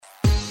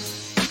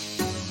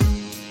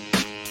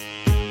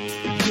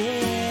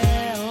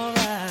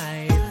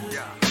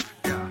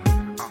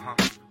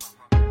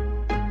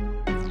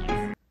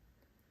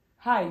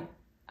هاي،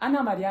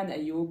 أنا مريان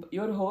أيوب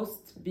your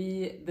host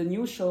ب The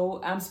New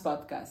Show AMS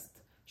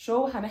Podcast.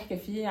 شو هنحكي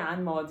فيه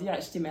عن مواضيع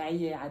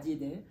اجتماعية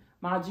عديدة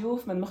مع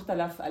ضيوف من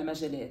مختلف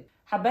المجالات.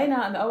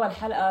 حبينا أن أول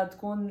حلقة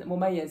تكون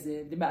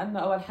مميزة بما أنه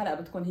أول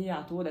حلقة بتكون هي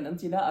على طول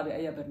الانطلاقة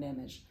بأي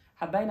برنامج.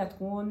 حبينا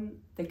تكون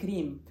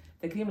تكريم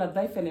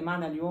للضيفة اللي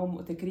معنا اليوم،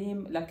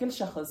 وتكريم لكل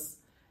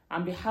شخص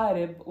عم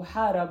بيحارب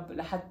وحارب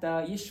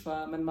لحتى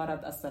يشفى من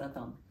مرض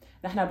السرطان.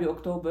 نحن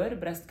بأكتوبر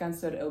Breast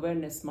Cancer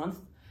Awareness Month.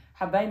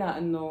 حبينا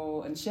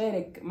أنه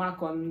نشارك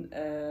معكم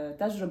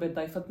تجربة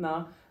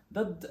ضيفتنا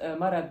ضد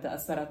مرض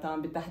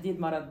السرطان، بالتحديد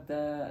مرض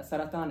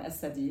سرطان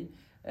الثدي.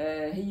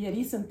 هي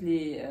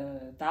ريسنتلي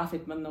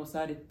تعافت منه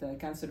وصارت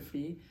كانسر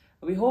فري.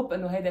 وي هوب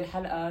انه هيدي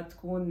الحلقه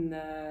تكون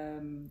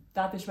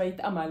تعطي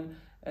شويه امل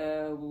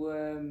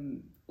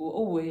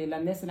وقوه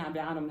للناس اللي عم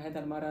بيعانوا من هذا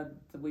المرض،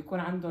 ويكون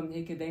عندهم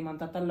هيك دائما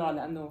تطلع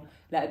لانه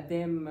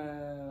لقدام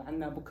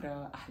عندنا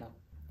بكره احلى.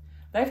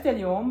 ضيفتي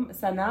اليوم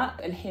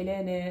سناء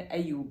الحيلاني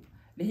ايوب،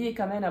 اللي هي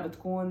كمان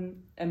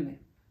بتكون امي.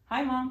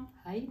 هاي مام.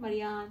 هاي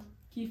مريان،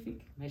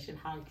 كيفك؟ ماشي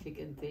الحال، كيفك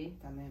انت؟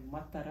 تمام.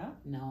 موترة؟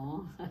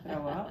 نو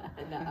رواق؟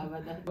 لا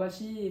ابدا. اول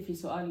شيء في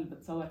سؤال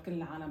بتصور كل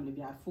العالم اللي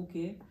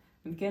بيعرفوكي،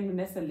 من كان من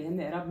الناس اللي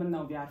هن قراب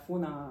منا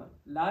وبيعرفونا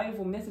لايف،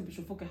 ومن الناس اللي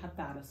بيشوفوكي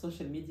حتى على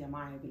السوشيال ميديا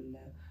معي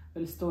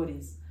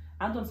بالستوريز،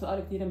 عندهم سؤال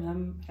كثير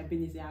مهم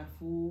حابين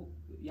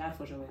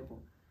يعرفوا جوابه.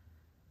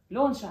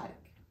 لون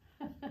شعرك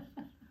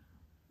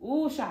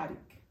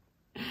وشعرك،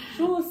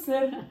 شو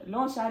السر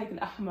لون شعرك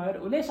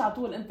الاحمر؟ وليش على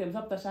طول انت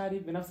مظبطه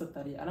شعرك بنفس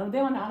الطريقه؟ لانه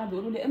دائما العالم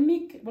بيقولوا لي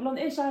امك بقول لهم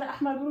ايه شعر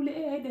احمر، بيقولوا لي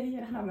ايه هيدا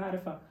هي نحن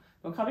بنعرفها.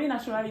 خبرينا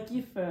شوي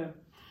كيف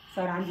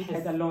صار عندك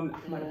هذا اللون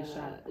الاحمر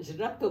بالشعر.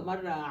 جربته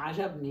مره،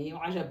 عجبني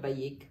وعجب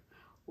بيك،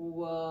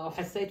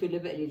 وحسيته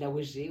لبق لي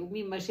لوجهي،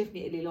 ومين ما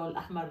شافني قال لي لون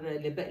الاحمر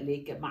لبق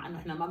لك، مع انه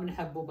احنا ما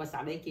بنحبه بس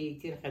عليكي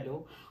كثير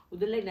حلو،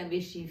 وضلينا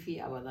ماشيين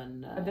فيه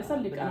ابدا. قد صار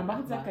لك؟ انا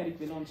ما بتذكرك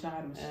بلون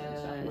شعر مش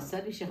احمر.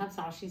 صار لي شي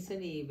 25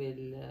 سنه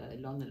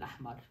باللون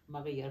الاحمر، ما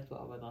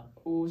غيرته ابدا.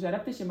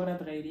 وجربتي شي مره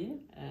تغيريه؟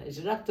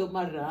 جربته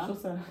مره. شو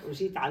صار؟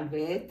 وجيت على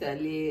البيت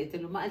قال لي، قلت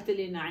له ما قلت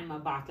لي ناعمه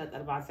بعد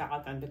 3-4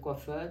 ساعات عندك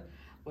وفاه؟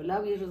 ولا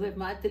يا جوزيف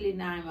ما قلت لي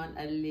ناعما؟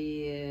 قال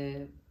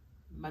لي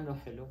منه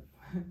حلو،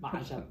 ما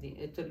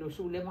عجبني. قلت له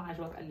شو ليه ما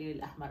عجبك؟ قال لي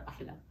الاحمر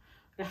احلى.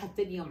 رحت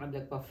ثاني يوم عند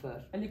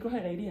الكوافير، قال لك روحي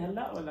غيريه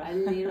هلا ولا؟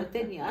 قال لي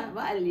ثاني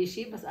ما قال لي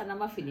شيء، بس انا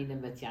ما فيني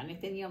نمت يعني.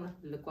 ثاني يوم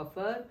رحت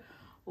للكوافير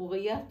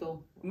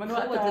وغيرته من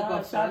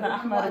وقتها شعرنا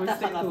احمر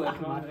واستكتوا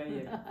احمر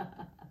غير.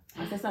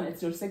 اساسا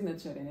اتس يور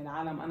سيجنتشر، يعني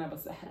العالم انا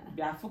بس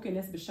بيعرفوكي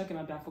ناس بالشكل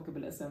ما بيعرفوكي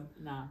بالاسم.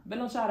 نعم، بقول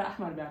لهم شعر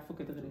احمر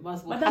بيعرفوكي دغري.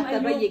 مظبوط. حتى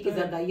بيك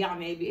اذا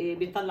ضيعني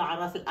بيطلع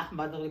على راس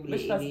الاحمر دغري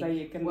مش بس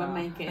بيك، وين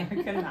ما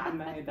كان كلنا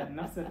عندنا هيدا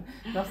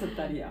نفس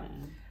الطريقه.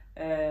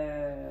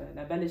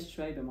 نبلش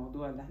شوي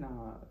بموضوع اللي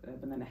احنا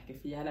بدنا نحكي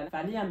فيه هلا.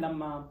 فعليا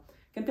لما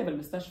كنت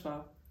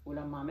بالمستشفى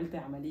ولما عملت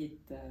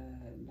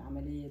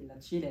العمليه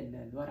لتشيل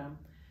الورم،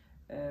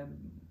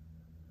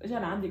 اجى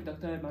لعندك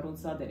دكتور مارون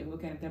صادق اللي هو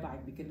كان متابعك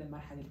بكل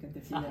المرحله اللي كنت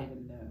فيها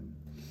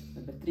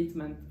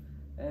بالتريتمنت،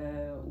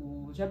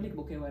 وجاب لك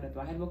بوكيه ورد،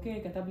 وعلى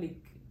البوكيه كتب لك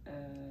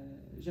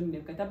جمله،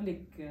 وكتب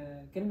لك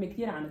كلمه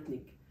كثير عنت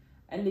لك،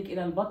 قال لك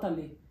الى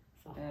البطله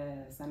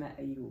سناء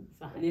ايوب.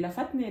 صح. اللي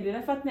لفتني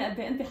قد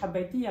ايه انت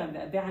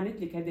حبيتيها، قد ايه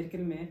عنت لك هذه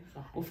الكلمه.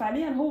 صح.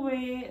 وفعليا هو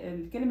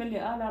الكلمه اللي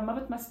قالها ما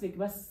بتمثلك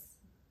بس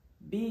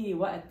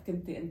بوقت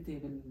كنت انت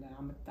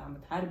عم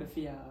تحاربي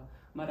فيها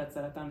مرض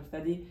سرطان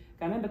الثدي،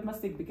 كمان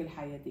بتمسك بكل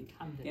حياتك.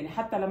 يعني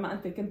حتى لما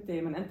انت كنت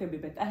من انت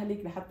ببيت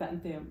اهلك لحتى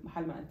انت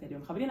محل ما انت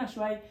اليوم. خبرينا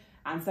شوي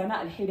عن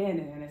سناء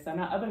الحيلاني، يعني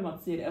سناء قبل ما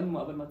تصير ام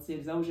وقبل ما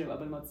تصير زوجه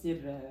وقبل ما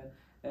تصير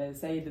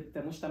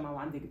سيدة مجتمع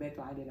وعندك بيت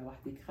وعائله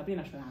لوحدك.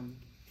 خبرينا شوي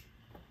عنك.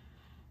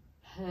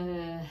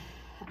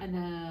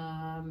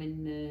 انا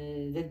من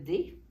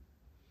ددي،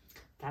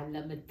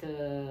 تعلمت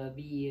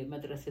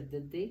بمدرسه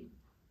ددي،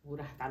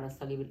 ورحت على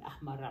الصليب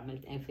الاحمر،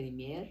 عملت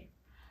انفيرمير.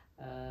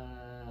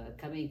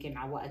 كمان كان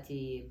على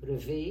وقتي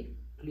بريفي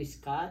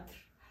بلس 4،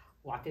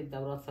 وعطيت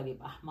دورات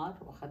صليب احمر،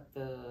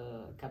 واخذت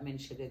كمان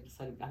شهادات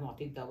بالصليب الاحمر،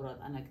 وعطيت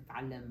دورات. انا كنت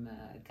اعلم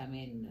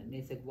كمان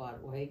ناس كبار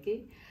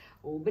وهيك.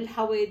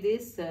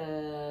 وبالحوادث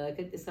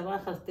كنت استمر،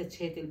 اخذت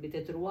شهاده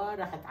البتروا،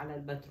 رحت على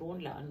البترون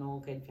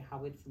لانه كان في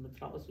حوادث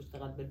مترقص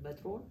واشتغلت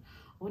بالبترون.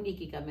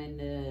 وهنيك كمان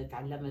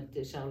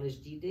تعلمت شغله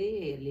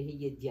جديده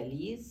اللي هي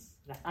الدياليز.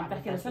 عم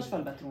تحكي مستشفى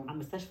البترون؟ على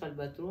مستشفى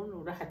البترون،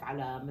 ورحت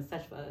على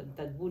مستشفى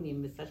انتدبوني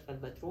من مستشفى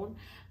البترون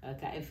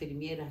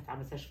كانفيرمير. رحت على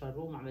مستشفى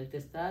الروم، عملت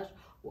ستاج،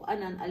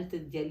 وانا نقلت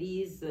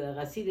الدياليز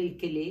غسيل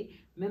الكلى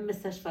من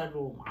مستشفى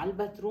الروم على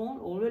البترون،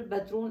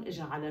 ومن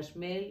اجى على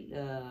شمال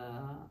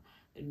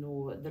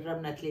انه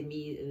دربنا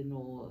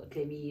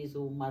تلاميذ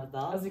ومرضى.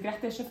 قصدك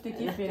رحتي شفتي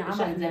كيف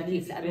بينعمل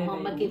دياليز؟ لانه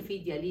ما كان في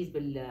دياليز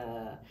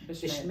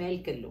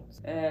بالشمال كله.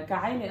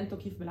 كعائله انتم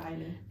كيف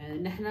بالعائله؟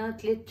 نحن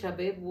 3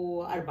 شباب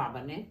و4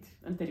 بنات.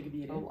 انت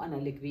الكبيره؟ وانا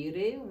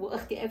الكبيره،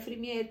 واختي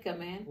انفيرمير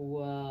كمان.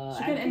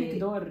 شو كان لك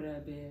دور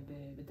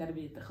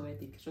بتربيه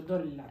اخواتك؟ شو الدور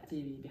اللي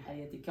لعبتيه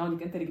بحياتك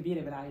كونك انت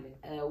الكبيره بالعائله؟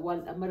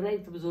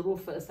 مريت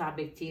بظروف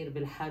صعبه كثير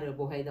بالحرب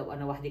وهيدا،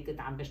 وانا وحدي كنت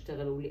عم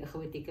بشتغل،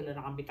 واخواتي كلهم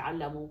عم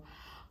بيتعلموا،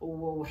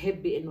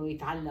 وحبي انه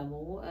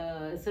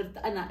يتعلموا. صرت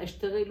انا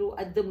اشتغل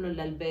واقدم لهم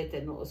للبيت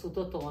انه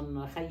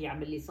قصتهم. خيي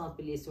عمل ليسانس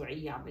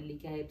باليسوعيه، عمل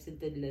لي هاي بسنه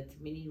ال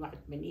 80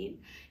 81،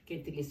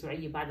 كانت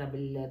اليسوعيه بعدها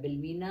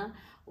بالمينا،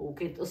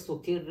 وكانت قصته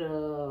كتير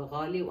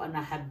غالي،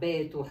 وانا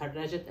حبيت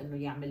وحرجت انه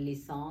يعمل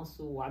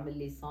ليسانس، وعمل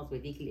ليسانس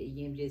بهديك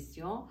الايام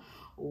جيستيون.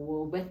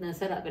 وبيتنا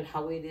انسرق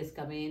بالحوادث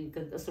كمان،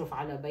 كنت اصرف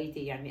على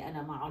بيتي، يعني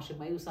انا معاشي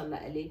ما يوصل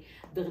لإلي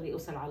دغري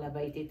اوصل على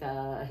بيتي.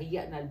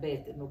 هيئنا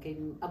البيت انه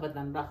كان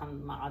ابدا راح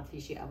ما عاد في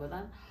شيء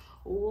ابدا.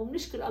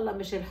 وبنشكر الله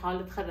مشي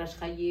الحال، تخرج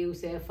خيي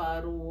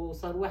وسافر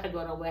وصار واحد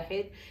ورا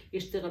واحد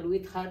يشتغل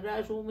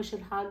ويتخرج ومشي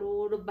الحال،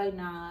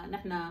 وربينا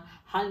نحن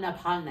حالنا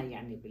بحالنا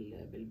يعني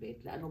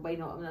بالبيت، لانه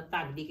بينه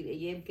بتعرف هذيك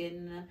الايام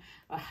كان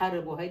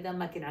حرب وهيدا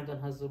ما كان عندهم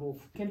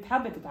هالظروف. كنت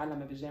حابه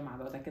تتعلمي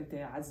بالجامعه وقتها كنت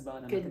عزبه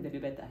لما كنت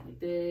ببيت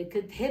اهلي؟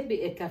 كنت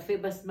حابه كافيه،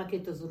 بس ما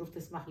كانت الظروف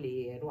تسمح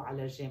لي اروح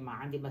على الجامعه،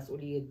 عندي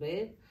مسؤوليه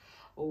بيت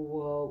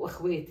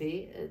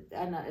واخواتي.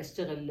 انا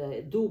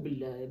اشتغل دوب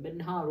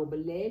بالنهار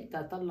وبالليل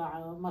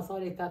تطلع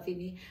مصاري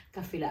كافيني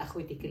كفي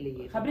لاخواتي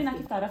كلياتهم. خبرينا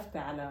كيف تعرفتي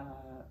على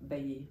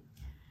بيي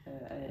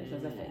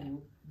جوزيف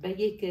ايوب؟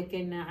 بيك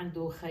كان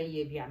عنده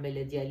خي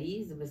بيعمل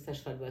دياليز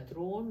بمستشفى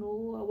البترون،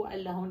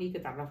 وقال له هونيك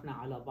تعرفنا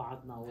على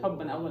بعضنا. حب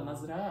من اول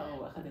نظره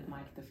او اخذت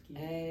معك تفكير؟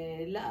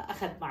 لا،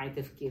 اخذ معي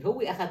تفكير.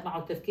 هو اخذ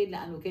معه تفكير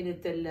لانه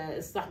كانت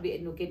الصحبه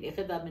انه كان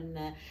اخذها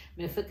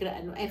من فكره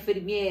انه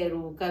انفرمير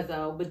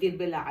وكذا وبدير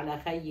بالها على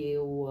خيي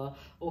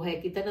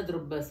وهيك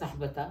تنضرب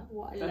صاحبتها،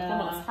 وقال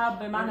تكونوا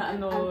اصحاب بمعنى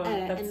انه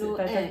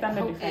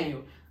تهتم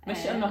بخيه، مش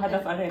انه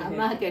هدف غير هيك.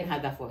 ما كان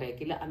هدفه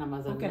هيك، لا انا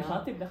ما ظنيت. كان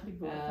خاطب دخلك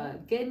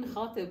بوقتها؟ كان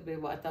خاطب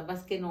بوقتها،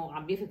 بس كانوا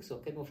عم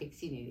بيفكسوا، كانوا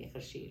فيكسيني اخر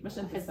شيء، مش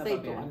انت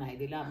حسيته يعني. انا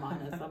هيدي لا، ما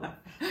انا السبب.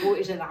 هو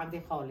اجى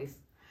لعندي خالص،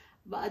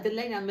 بقى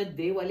دلينا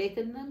مدة،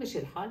 ولكن مشي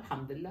الحال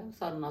الحمد لله،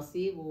 وصار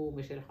نصيب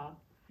ومشي الحال.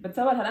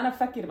 بتصور هلا انا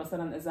بفكر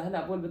مثلا اذا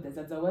هلا بقول بدي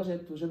اذا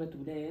تزوجت وجبت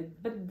اولاد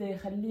بدي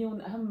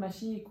خليهم اهم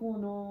شيء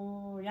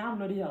يكونوا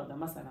يعملوا رياضه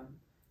مثلا.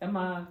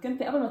 لما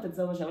كنت قبل ما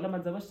تتزوجي او لما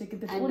تزوجتي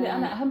كنت تقولي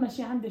انا اهم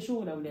شيء عندي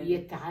شو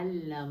لاولادي؟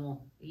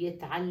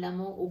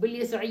 يتعلموا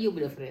وباليسوعيه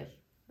وبالفرير.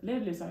 ليه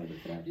باليسوعيه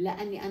وبالفرير؟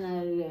 لاني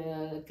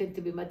انا كنت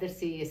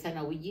بمدرسه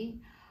ثانويه،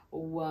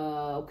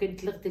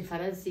 وكنت لغتي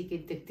الفرنسي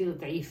كنت كتير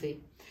ضعيفه،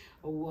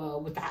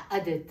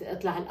 وتعقدت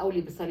اطلع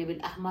الاولي بالصليب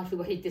الاحمر، في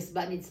وحده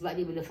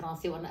تسبقني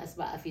بالفرنسي وانا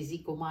اسبقها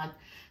فيزيك ومات،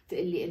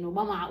 تقول لي انه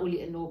ما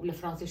معقولي انه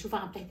بالفرنسي شوف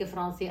عم تحكي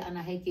فرنسي.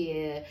 انا هيك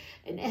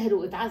انقهر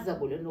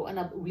واتعذب، لانه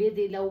انا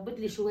اولادي لو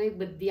بدي شو هيك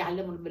بدي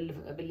اعلمهم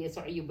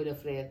باليسوعيه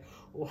وبالفرير،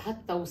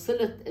 وحتى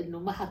وصلت انه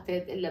ما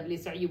حطيت الا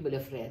باليسوعيه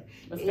وبالفرير.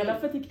 بس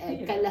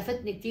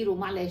كلفتني كثير،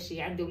 ومعلش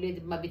عندي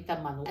اولاد ما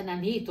بيتمنوا. انا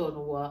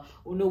نهيتهم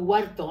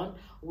ونورتهم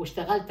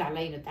واشتغلت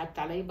عليهم، تعبت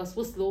عليهم، بس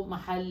وصلوا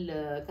محل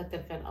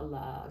كتر خير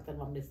الله اكثر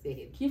ما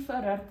بنستاهل. كيف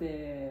قررت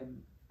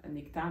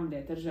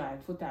انك ترجعي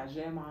تفوتي على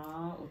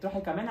الجامعه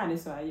وتروحي كمان على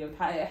اليسوعيه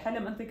وتحققي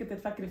حلم انت كنت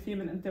تفكري فيه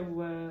من انت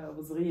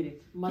وصغيره؟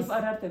 كيف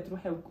قررتي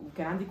تروحي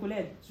وكان عندك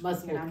اولاد؟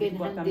 مظبوط،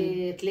 كان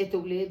عندي 3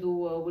 اولاد،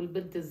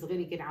 والبنت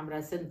الصغيره كان عمرها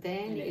 2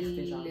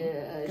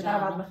 كنت انا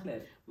بعد ما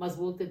خلقت.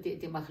 مظبوط، كنت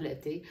انت ما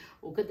خلقتي،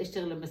 وكنت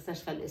اشتغل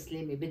بالمستشفى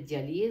الاسلامي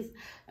بالدياليز.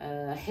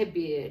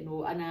 حبي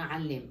انه انا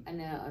اعلم،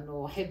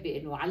 انه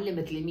حبي انه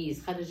اعلم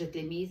تلاميذ، خرج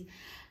تلاميذ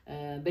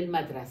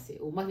بالمدرسه،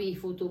 وما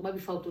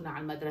بيفوتونا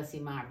على المدرسه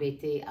مع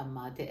بيتي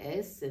اما تي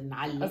اس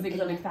نعلم. قصدك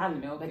بدك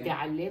تعلمي؟ اوكي. بدي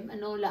اعلم،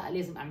 انه لا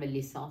لازم اعمل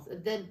ليسانس.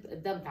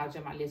 قدمت على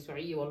الجامعه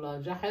اليسوعيه والله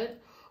نجحت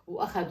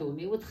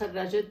واخذوني،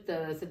 وتخرجت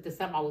سنه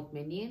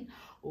 87،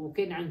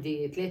 وكان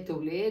عندي 3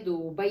 اولاد،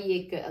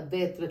 وبيك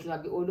قضيت مثل ما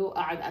بيقولوا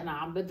قاعد انا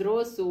عم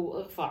بدرس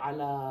واغفى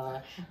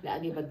على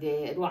لاني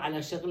بدي اروح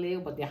على شغلي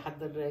وبدي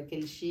احضر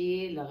كل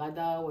شيء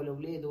لغدا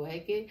والاولاد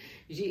وهيك.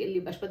 يجي اللي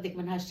بس بدك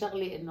من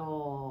هالشغله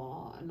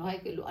انه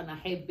هيك له انا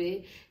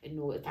حابه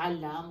انه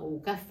اتعلم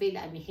وكفي،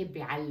 لاني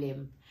حابه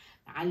اعلم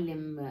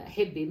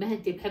حبي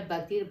مهنتي بحبها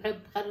كثير، بحب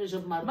خرج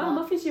المرضى.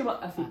 ما في شيء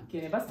وقفك،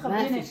 بس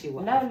خبريني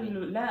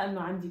لا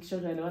انه عندك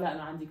شغل ولا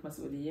انه عندك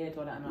مسؤوليات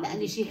ولا انه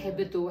لاني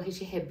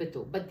شيء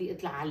حبته بدي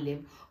اطلع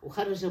اعلم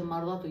وخرج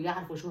المرضى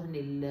ويعرفوا شو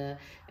هن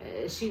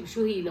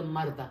شو هي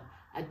المرضى.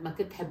 قد ما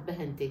كنت حب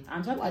مهنتي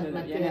عن جد.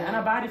 يعني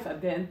انا بعرف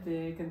قد ايه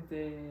انت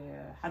كنت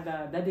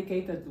حدا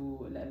ديديكيتد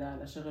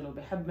لشغله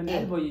وبحب من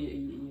قلبه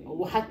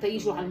وحتى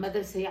يجوا على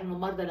المدرسه يعملوا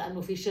مرضى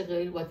لانه في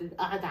شغل،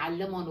 وقعد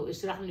اعلمهم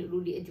واشرح لهم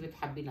يقولوا لي انت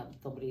بتحبينا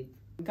بالتمريض.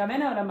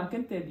 كمان لما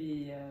كنت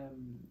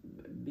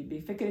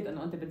بفكره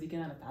انه انت بدك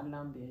انا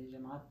نتعلم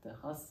بجامعات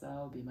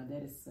خاصه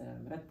وبمدارس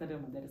مرتبه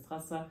ومدارس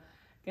خاصه،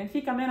 كان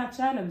في كمان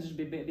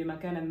تشالنج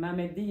بمكان ما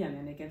ماديا.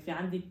 يعني كان في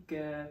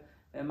عندك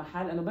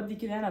محل انه بدي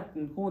كده انا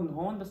نكون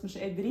هون بس مش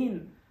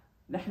قادرين،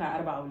 نحن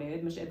 4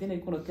 اولاد مش قادرين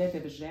يكونوا 3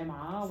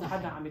 بالجامعه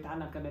وحدا عم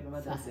يتعلم كمان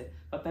بالمدرسه،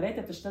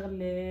 فاضطريتي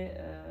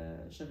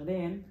تشتغلي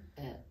شغلين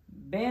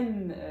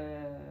بين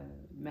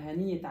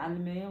مهنيه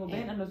تعلمي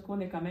وبين انه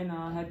تكوني كمان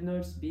هيد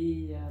نيرس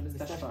مستشفى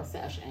بمستشفى.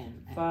 ساشان.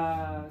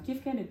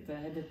 فكيف كانت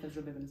هذه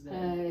التجربه بالنسبه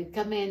لك؟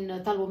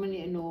 كمان طلبوا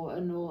مني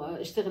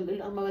انه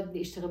اشتغل، ما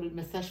بدي اشتغل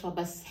بالمستشفى،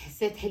 بس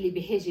حسيت حالي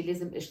بحاجه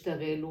لازم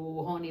اشتغل،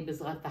 وهون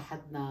بصغر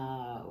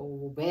تحتنا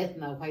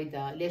وبيتنا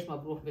وهيدا ليش ما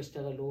بروح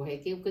بشتغل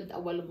وهيك. وكنت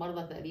اول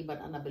مره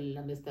تقريبا انا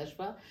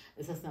بالمستشفى،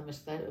 اساسنا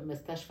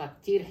مستشفى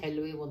كتير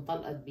حلوه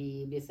وانطلقت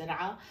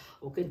بسرعه،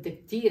 وكنت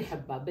كتير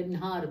حبها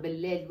بالنهار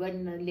بالليل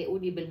وين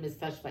لاقوني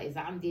بالمستشفى.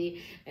 اذا عندي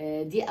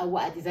دقيقه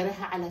وقت، اذا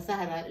رايحه على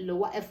سهره اللي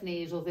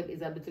وقفني جوزيف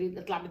اذا بتريد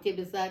اطلع بتي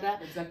بالسهره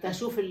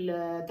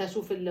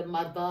تشوف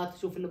المرضى،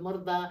 تشوف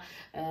المرضى.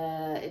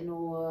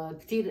 انه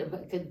كثير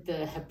كنت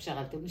حب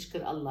شغلتي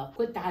ونشكر الله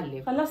كنت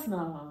علم.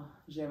 خلصنا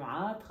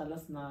جامعات،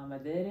 خلصنا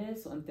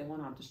مدارس، وانت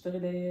هون عم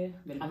تشتغلي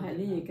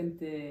بالمهنيه.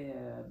 كنت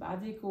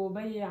بعدك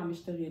وبي عم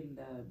يشتغل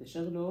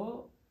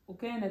بشغله،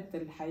 وكانت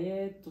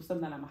الحياه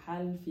توصلنا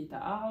لمحل في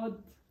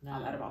تقاعد.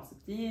 نعم. على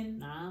 64.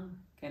 نعم.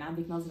 كان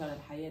عندك نظرة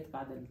للحياة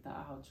بعد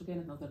التقاعد، شو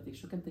كانت نظرتك؟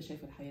 شو كنت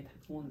شايفة الحياة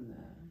حتكون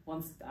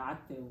وانس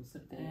قعدتي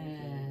وصرتي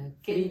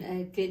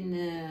كان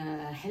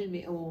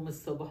حلمي اقوم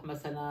الصبح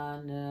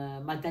مثلا،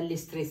 ما ضل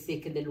ستريسي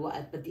كل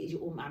الوقت، بدي اجي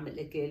اقوم اعمل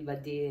اكل،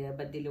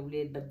 بدي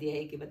الاولاد، بدي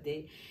هيك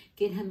بدي.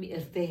 كان همي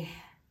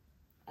ارتاح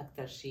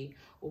اكثر شيء.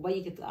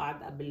 وبي كنت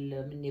قاعد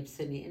قبل مني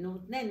بسنه، انه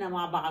اثنيننا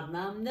مع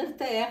بعضنا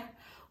بنرتاح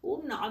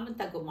وبنقعد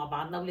بنتاكل مع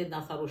بعضنا.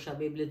 اولادنا صاروا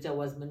شباب اللي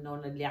تجوز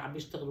منهم، اللي عم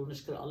بيشتغلوا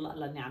نشكر الله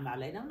الله النعم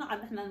علينا،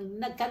 بنقعد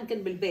نحن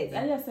كان بالبيت.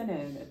 اي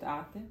سنه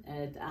تقعدتي؟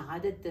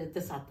 تقعدت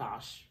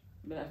 19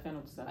 بال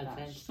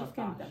 2019. كيف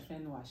كانت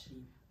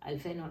 2020؟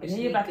 2020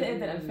 هي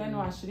بعتقد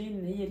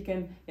 2020 هي اللي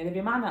كان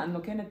يعني بمعنى انه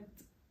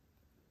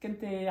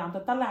كنت عم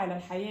تطلع على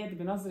الحياه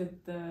بنظره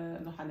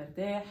انه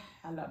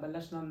حنرتاح، هلا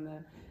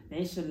بلشنا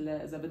نعيش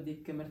اذا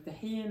بدك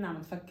مرتاحين، عم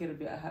نفكر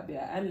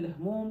باقل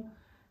هموم.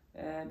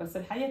 بس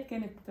الحياة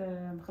كانت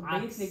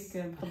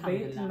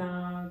مخبيت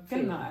لنا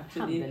كلنا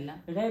الحمد لله.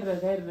 غير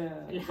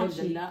الحمد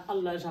لله،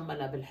 الله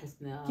جملها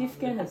بالحسنى.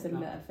 كيف كانت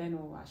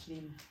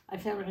 2020؟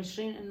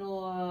 2020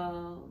 انه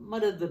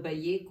مرض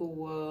بيك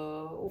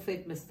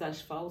وفات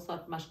مستشفى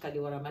وصارت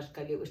مشكلة ورا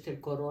مشكلة، واجت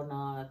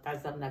الكورونا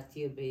تعذبنا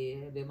كثير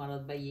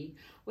بمرض بيي،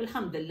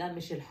 والحمد لله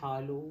مشي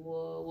الحال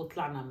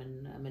وطلعنا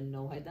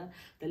منه. وهذا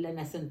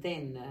ضلنا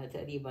سنتين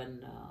تقريبا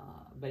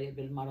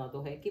بالمرض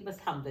وهيك، بس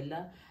الحمد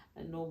لله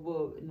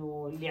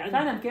انه اللي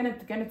عندنا فعلا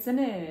كانت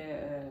سنه.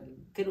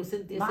 كانوا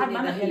سنه ما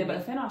عدنا يعني ب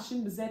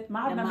 2020 بالذات ما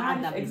عدنا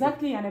نعرف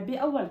اكزاكتلي يعني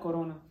باول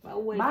كورونا،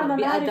 ما عدنا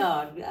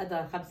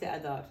بأدار 5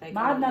 أدار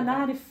ما عدنا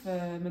نعرف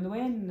من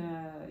وين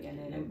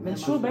يعني من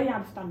شو بي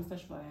عم يفتح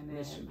المستشفى.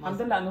 يعني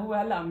الحمد لله انه هو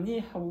هلا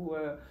منيح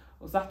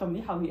وصحته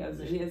منيحه وهي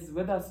از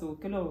وذ اس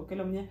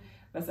وكله منيح،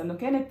 بس انه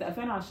كانت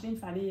 2020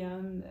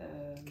 فعليا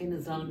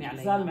كانت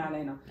ظالمه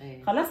علينا.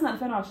 خلصنا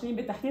 2020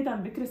 بالتحديدا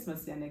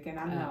بكريسماس، يعني كان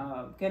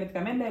عندنا كانت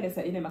كمان ليله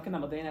ثقيله، ما كنا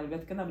مضينا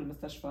بالبيت، كنا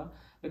بالمستشفى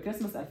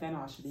بكريسماس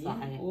 2020.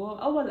 صحيح.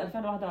 واول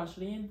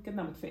 2021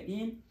 كنا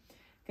متفائلين،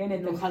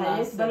 كانت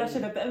الحياه بلشت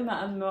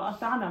تقلنا انه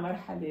قطعنا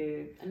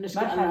مرحله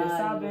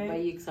صعبه،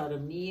 بيك صار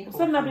منيح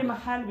وصرنا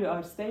بمحل وي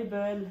ار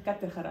ستيبل،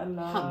 كتر خير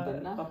الله الحمد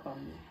لله. بابا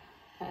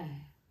منيح.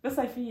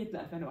 بصيفيه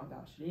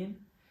 2021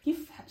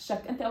 كيف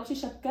انت اول شيء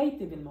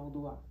شكيتي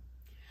بالموضوع؟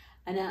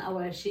 انا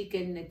اول شيء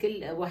كان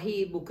كل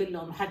وهيب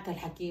وكلهم، حتى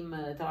الحكيم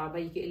تبع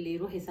بيك قال لي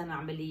روحي سنه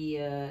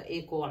اعملي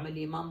ايكو،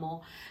 اعملي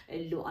مامو.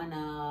 قال له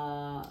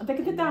انا انت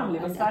كنت تعملي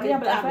بس فعليا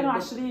بال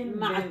 2020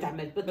 ما عدت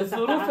عملت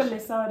بالظروف اللي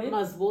صارت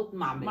مزبوط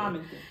ما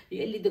عملت.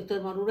 قال لي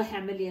دكتور مارو روحي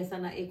اعملي يا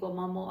سنه ايكو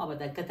مامو.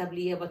 ابدا كتب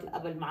لي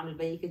قبل ما اعمل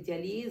بيك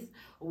الدياليز،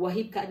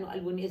 ووهيب كانه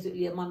قلبه نازل قال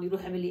لي يا مامي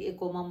روحي اعملي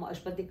ايكو مامو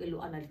ايش بدك. قال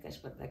له انا لك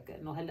ايش بدك،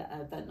 انه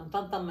هلا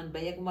نطنطن من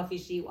بيك وما في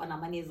شيء، وانا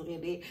ماني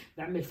صغيره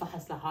بعمل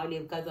فحص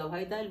لحالي وكذا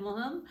وهيدا.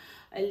 المهم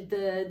قلت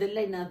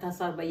دلينا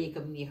صار بيك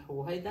منيح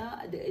وهيدا.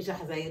 اجى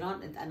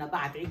حزيران، قلت انا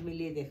بعد عيد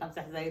ميلادي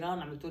 5 حزيران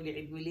عملتوا لي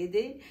عيد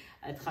ميلادي،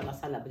 قلت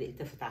خلص هلا بدي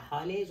التفت على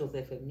حالي،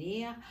 جوزيف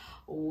منيح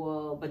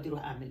وبدي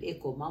اروح اعمل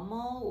ايكو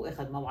ماما،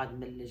 واخذ موعد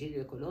من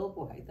الجينيكولوج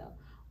وهيدا.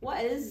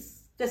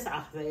 واذ 9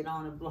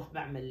 حزيران بروح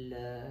بعمل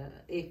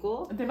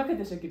ايكو. انت ما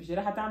كنت شاكي بشي،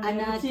 رح تعمل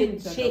انا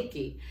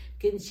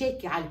كنت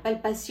شاكي على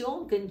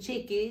البالباسيون، كنت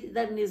شاكي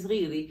ضلني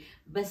صغيره،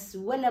 بس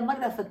ولا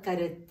مره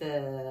فكرت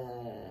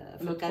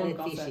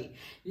في شيء.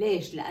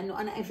 ليش؟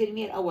 لانه انا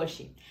انفيرمير اول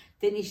شيء،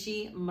 ثاني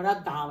شيء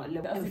مرضعه.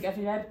 قصدك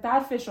انفيرمير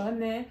بتعرفي شو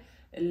هن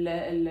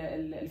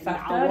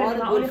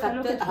الفاكتور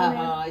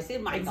والفاكتور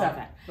يصير معي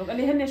قاطع.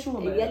 اللي هن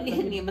شو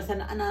يلي هن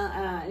مثلا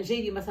انا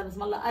جايبي مثلا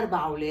اسم الله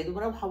 4 اولاد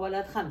ومروحه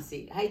ولد 5،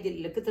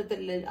 هيدي كثره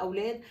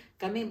الاولاد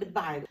كمان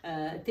بتبعد.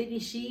 ثاني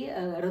شيء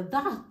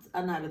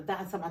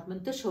رضعت 7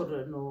 8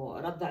 اشهر، انه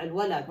رضع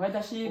الولد،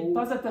 وهذا شيء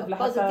بوزيتيف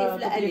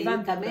لإلي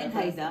كمان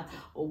هيدا.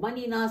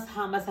 وماني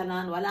ناصحه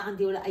مثلا، ولا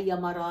عندي ولا اي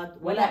مرض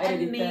ولا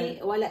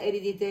امي ولا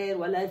اريديتير،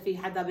 ولا في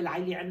حدا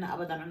بالعائله عندنا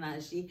ابدا عندنا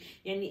هالشيء.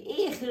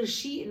 يعني اخر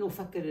شيء انه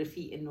فكر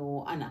فيه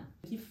انه انا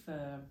كيف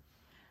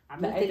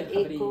عملت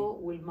الايكو.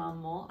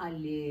 والمامو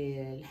قال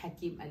لي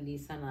الحكيم قال لي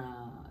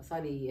سنه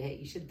صار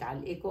يشد على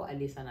الايكو، قال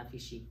لي سنه في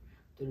شيء.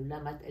 قلت له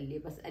لا ما تقول لي،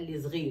 بس قال لي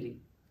صغيري.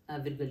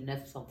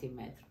 1.9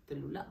 سنتيمتر. قلت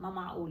له لا ما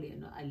معقولة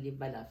انه. قال لي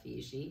بلا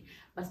في شيء،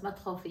 بس ما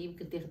تخافي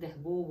يمكن تاخدي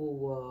حبوب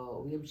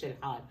ويمشي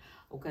الحال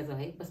وكذا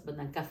هيك، بس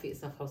بدنا نكفي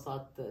اذا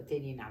فحوصات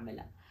تانية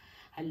نعملها.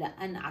 هلا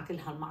انا على كل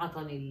حال ما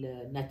اعطاني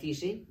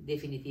النتيجه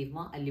ديفينيتيف،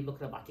 ما قال لي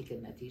بكره بعطيك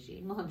النتيجه.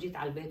 المهم جيت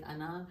على البيت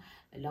انا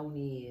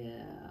لوني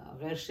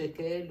غير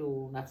شكل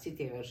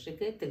ونفسيتي غير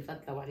شكل.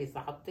 تلفت لوحدي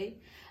صاحبتي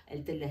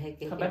قلت لها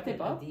هيك خبرتي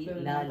بابا؟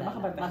 لا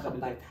ما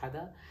خبرت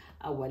حدا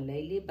اول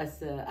ليله،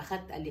 بس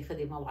اخذت. قال لي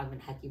خذي موعد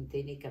من حكيم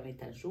تاني كمان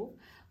تنشوف.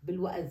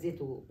 بالوقت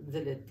زيته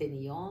نزلت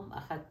تاني يوم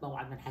اخذت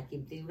موعد من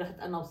حكيم تاني، ورحت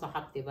انا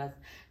وصاحبتي. بس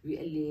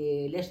بيقول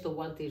لي ليش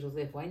طولتي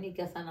جوزيف؟ وينك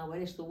يا سنه؟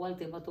 وليش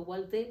طولتي ما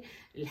طولتي؟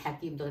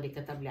 الحكيم دغري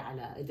كتب لي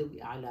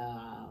على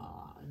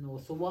انه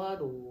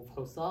صور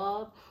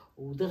وفحوصات،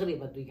 ودغري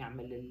بده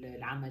يعمل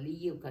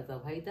العمليه وكذا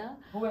وهيدا.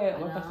 هو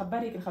وقت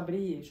خبرك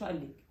الخبريه شو قال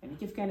لك؟ يعني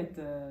كيف كانت؟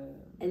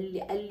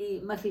 قال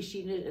لي ما في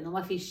شيء، انه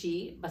ما في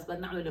شيء، بس بدنا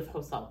نعمل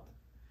فحوصات.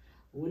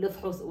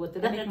 والفحوص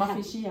يعني ما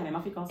في شيء، يعني ما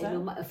في كانسر؟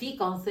 انه في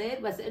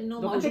كانسر، بس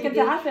انه موجود. انت كنت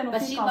عارفه انه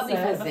بس في ما كانسر،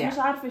 بيفزع. بس مش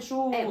عارفه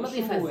شو ما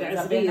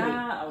بيفزع،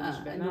 صغيره او مش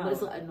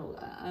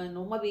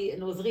انه ما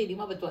انه صغيره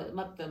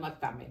ما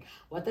بتعمل.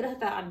 وقت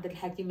رحت عند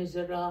الحكيم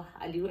الجراح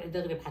قال لي روحي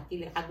دغري بحكي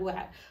لي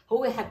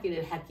هو حكي لي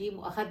الحكيم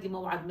واخذ لي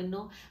موعد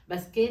منه.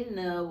 بس كان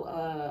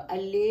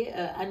قال لي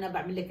انا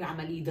بعمل لك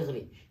العمليه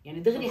دغري، يعني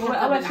دغري. هو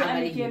اول شيء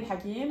قال لك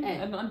الحكيم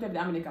انه انت بدي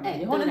اعمل لك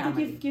عمليه. هون انت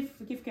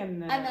كيف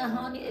كان؟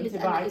 انا هون قلت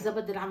انا اذا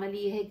بدي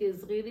العمليه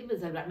هيك صغيره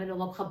بنزل بعمله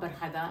ما بخبر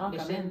حدا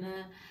مشان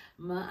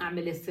ما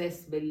اعمل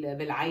ستريس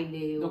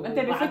بالعائله. انت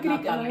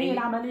بفكرك انه هي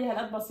العمليه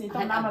هالقد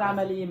بسيطه، بنعمل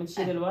عمليه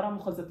بنشيل الورم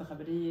وخلصت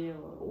الخبريه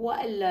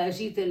والا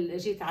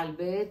جيت على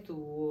البيت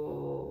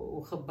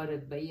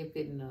وخبرت بي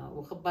يمكن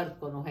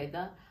وخبرتكم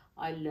وهيدا.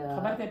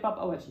 خبرتي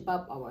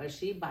باب اول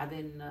شيء.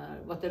 بعدين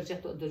وقت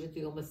رجعت جيت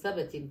يوم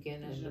السبت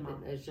يمكن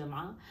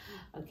الجمعه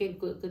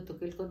كنتوا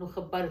كلكم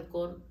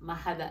وخبرتكم. ما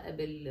حدا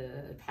قبل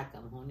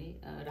اتحكم هون.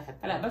 رحت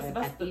هلا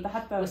بس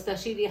حتى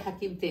واستشيري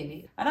حكيم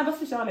تاني. انا بس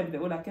في شغله بدي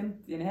اقولها،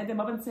 كنت يعني هيدا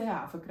ما بنساها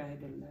على فكره.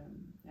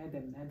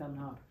 هيدا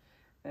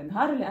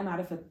النهار اللي انا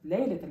عرفت،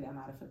 ليله اللي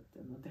انا عرفت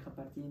انه انت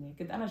خبرتيني،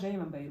 كنت انا جاي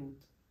من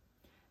بيروت،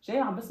 جاي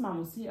عم بسمع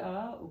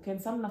موسيقى، وكان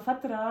صار لنا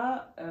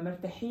فتره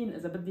مرتاحين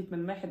اذا بدك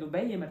من واحد،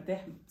 وبي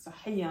مرتاح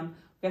صحيا.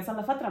 كان صار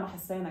لنا فتره ما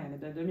حسينا، يعني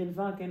ب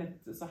 2020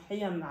 كانت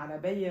صحيا على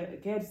بي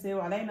كارثه،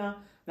 وعلينا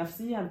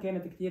نفسيا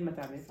كانت كثير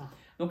متعبه.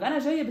 دونك انا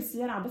جايه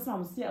بالسياره عم بسمع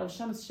موسيقى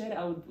والشمس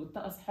شارقه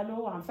والطقس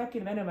حلو، وعم فكر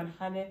بيني وبين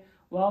حالي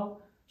واو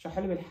شو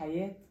حلوه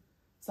الحياه،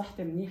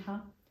 صحتي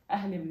منيحه،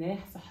 اهلي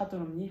منيح،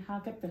 صحتهم منيحه،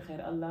 كتر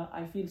خير الله،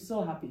 اي فيل سو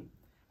هابي.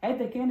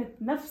 هيدا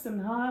كانت نفس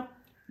النهار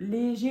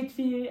اللي جيت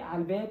فيه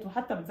على البيت.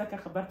 وحتى بتذكر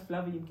خبرت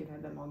فلافي يمكن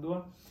هذا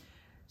الموضوع.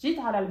 جيت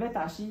على البيت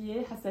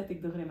عشيه، حسيتك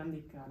دغري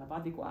منك على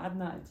بعضك،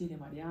 وقعدنا. قلتي لي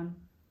مريان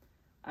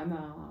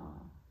انا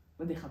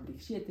بدي خبرك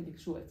شيء. قلت لك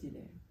شو؟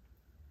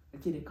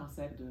 قلتي لي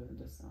كانسر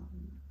دو سان.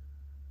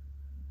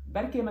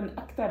 بركي من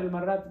اكثر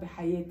المرات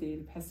بحياتي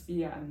اللي بحس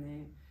فيها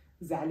اني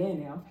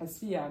زعلانه، او بحس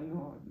فيها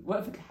انه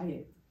وقفت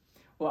الحياه.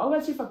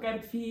 واول شيء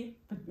فكرت فيه،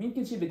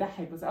 يمكن شيء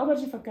بضحك، بس اول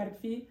شيء فكرت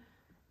فيه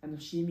انه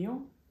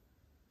شيميو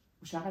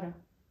وشعرها.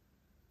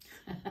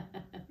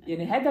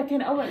 يعني هذا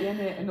كان اول،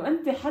 يعني انه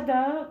انت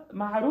حدا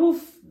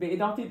معروف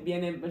بايدنتيتي،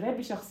 يعني غير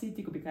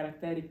بشخصيتك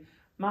وبكاركترك،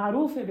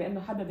 معروفه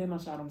بانه حدا دائما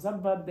شعره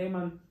مزبط،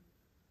 دائما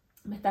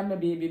مهتمه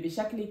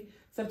بشكلك.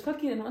 صرت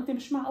تفكر انه انت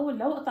مش معقول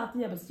لو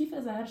قطعتيها، بس كيف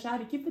اذا هر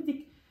شعري؟ كيف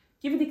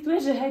بدك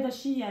تواجه هذا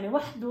الشيء؟ يعني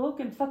وحده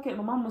كنت فكر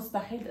انه ما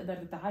مستحيل تقدر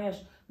تتعايش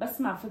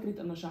بس مع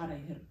فكره انه شعرها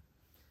يهر.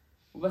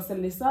 وبس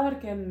اللي صار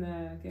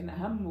كان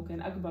اهم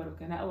وكان اكبر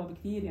وكان اقوى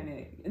بكثير.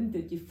 يعني انت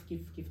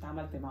كيف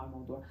تعاملتي مع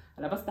الموضوع؟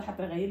 هلا بس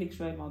حتى اغير لك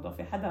شوي الموضوع،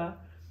 في حدا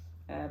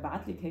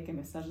بعت لك هيك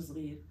مساج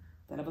صغير،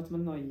 طلبت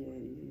منه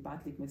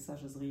يبعث لك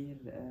مساج صغير.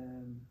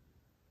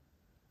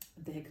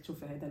 انت هيك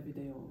تشوفي هيدا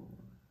الفيديو؟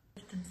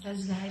 كنت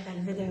مسجله هيدا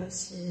الفيديو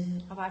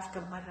شي ما بعرف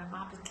كم مره، ما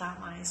عم بيطلع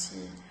معي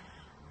شي،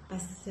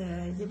 بس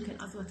يمكن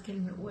اضبط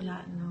كلمه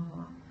اقولها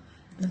انه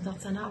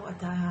توصلنا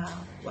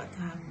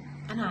وقتها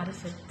انا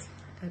عرفت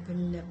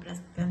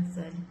بالبريست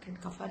كانسر.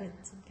 يمكن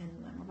كفرت،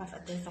 يمكن ما بعرف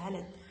قد ايه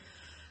زعلت،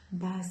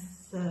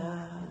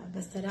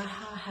 بس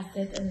صراحه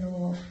حسيت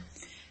انه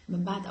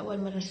من بعد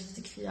اول مره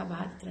شفتك فيها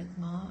بعد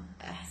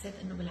تريتمنت، حسيت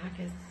انه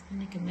بالعكس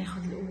منك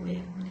بناخذ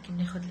القوه، منك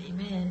بناخذ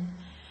الايمان،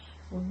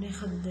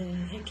 وبناخذ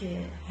هيك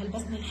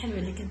هالبسمه الحلوه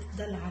اللي كنت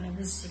تدل على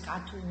وجهك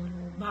على طول،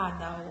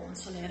 وبعدها وان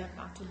شاء الله يا رب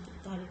على طول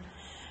بتضل،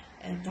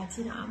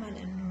 بتعطينا امل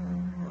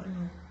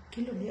انه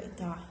كله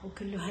بيقطع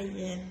وكله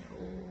هين،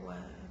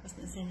 بس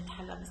الانسان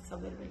يتحلى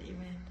بالصبر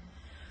والايمان.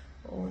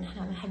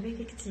 ونحن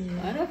بنحبك كثير.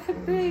 انا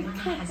بحبك.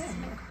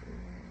 حاسينك،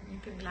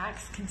 يمكن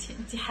بالعكس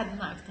انت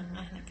حدنا اكثر ما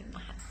احنا كنا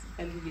حاسين.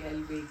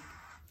 قلبي.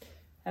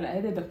 هلا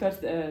هيدي الدكتور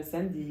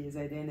ساندي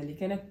زيدان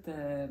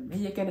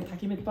اللي كانت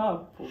حكيمه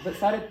باب،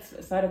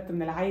 وصارت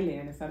من العائله،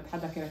 يعني صارت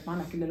حدا كانت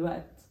معنا كل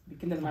الوقت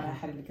بكل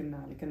المراحل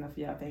اللي كنا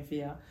فيها قاطعين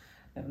فيها.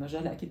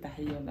 بنوجه لها اكيد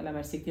تحيه، بنقول لها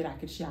ميرسي كثير على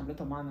كل شيء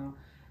عملته معنا.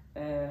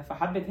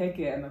 فحبت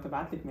هيك انه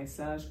تبعت لك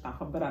مساج، كنت عم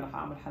خبرها انه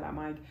حاعمل حلقه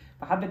معك،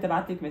 فحبت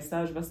تبعت لك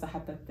مساج بس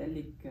حتى تقول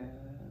لك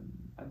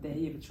قد ايه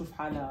هي بتشوف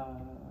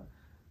حالها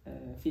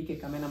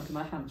فيك كمان مثل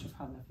ما نحن بنشوف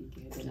حالنا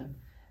فيك.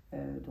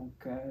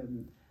 دونك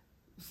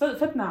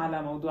فتنا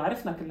على موضوع،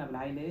 عرفنا كلنا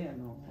بالعائله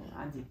انه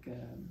عندك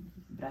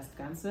براست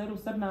كانسر،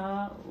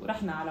 وصرنا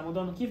ورحنا على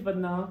موضوع انه كيف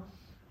بدنا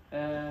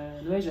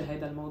نواجه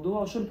هذا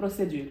الموضوع وشو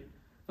البروسيدور.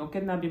 دونك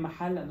كنا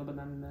بمحل انه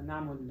بدنا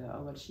نعمل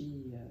اول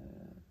شيء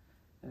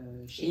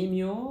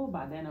شيميو،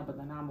 بعدين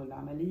بدنا نعمل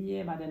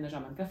عمليه، بعدين نرجع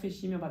نكفي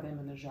الشيميو، بعدين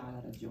بنرجع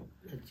على راديو.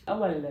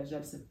 اول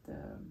جلسه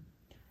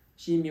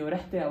شيميو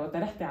رحتي او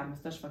رحتي على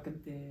المستشفى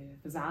كنت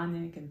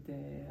فزعانه؟ كنت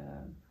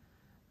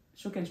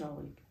شو كان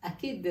شعورك؟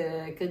 اكيد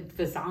كنت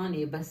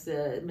فزعانه، بس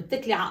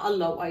متكله على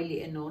الله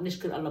وقايله انه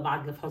نشكر الله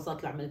بعد الفحوصات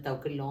اللي عملتها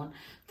وكلهم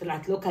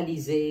طلعت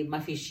لوكاليزي ما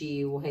في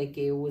شيء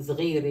وهيك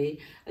وصغيره.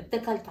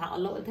 اتكلت على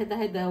الله وقلت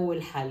هذا هو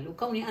الحل.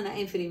 وكوني انا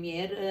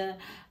انفريمير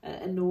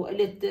انه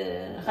قلت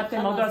اخذت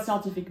الموضوع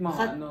ساينتيفيكمون،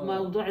 اخذت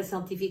موضوع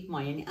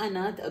ساينتيفيكمون، يعني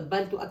انا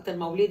تقبلت واكثر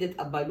ما اولادي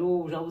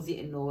تقبلوه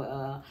وجوزي انه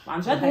عن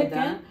جد هيك.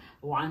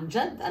 وعن جد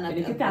انا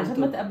يعني كنت عن جد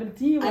ما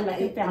تقبلتيه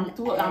ولا كنت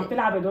عم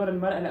تلعبي دور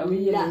المرأة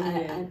القوية؟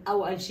 لا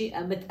اول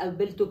شيء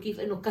متقبلته كيف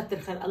انه كتر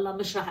خير الله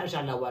مش راح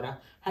ارجع لورا.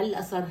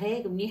 هلا صار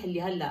هيك منيح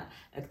اللي هلا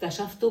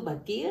اكتشفته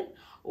بكير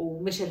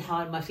ومش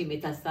الحال ما في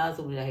ميتاستاز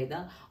ولا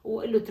هيدا،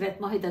 وقال له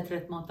تريتمنت، هيدا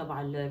تريتمنت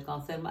تبع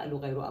الكانسر، ما قال له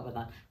غيره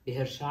ابدا.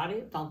 بهر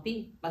شعري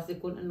طامبي بس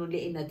يكون انه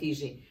لقي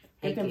نتيجه.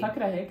 كنت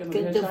مفكره هيك؟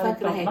 كنت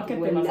مفكره هيك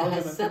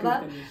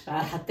ولهالسبب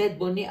حطيت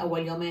بني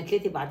اول يومين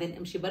ثلاثه، بعدين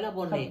امشي بلا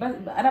بني.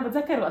 انا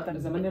بتذكر وقتها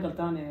اذا ماني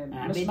غلطانه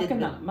مش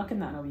ما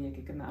كنا انا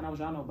وياك، كنا انا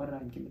وجانا برا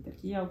يمكن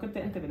بتركيا، وكنت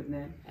انت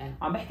بلبنان.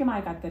 عم بحكي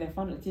معك على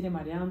التليفون قلتي لي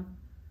مريم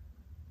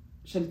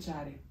شلت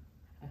شعري.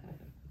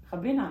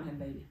 خبرينا عن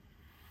هالليله.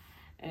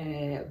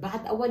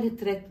 بعد اول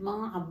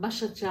تريتمنت عم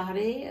مشط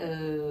شعري،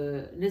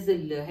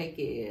 نزل هيك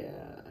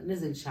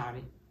نزل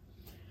شعري.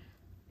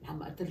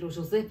 لما قلت له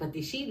جوزيف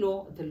بدي شيله،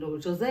 قلت له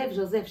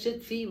جوزيف شد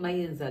فيه ما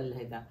ينزل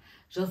هيدا.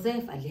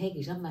 جوزيف قال لي هيك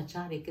جمد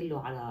شعري كله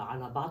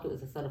على بعضه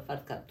اذا صار فرد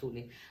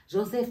كبتولي.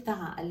 جوزيف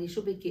تعا قال لي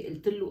شو بكي؟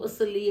 قلت له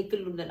قص لي اياه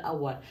كله من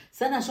الاول.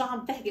 سنه شو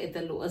عم تحكي؟ قلت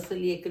له قص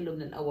لي اياه كله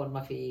من الاول،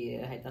 ما في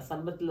هيدا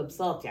صار مثل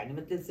بساط يعني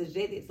مثل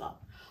السجاده صار.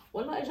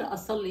 والله اجى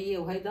قصر لي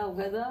اياه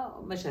وهذا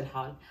مشى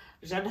الحال.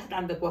 رجعت رحت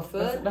عند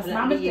كوافير بس ما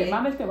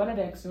عملتي ولا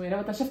رياكسيون يعني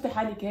وقت شفتي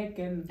حالك هيك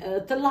كان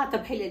طلعت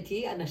بحيل قلت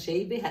لي انا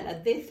شايبه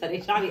هالقد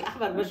صار شعري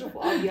احمر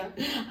بشوفه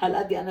ابيض،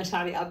 هالقد انا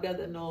شعري ابيض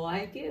انه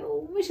هيك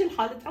ومش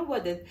الحال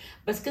تعودت.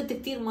 بس كنت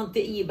كثير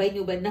منطقيه بيني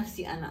وبين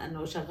نفسي انا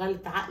انه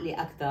شغلت عقلي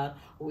اكثر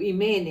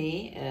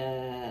وايماني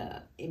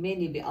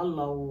ايماني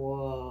بالله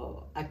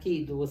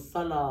واكيد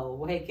والصلاه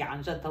وهيك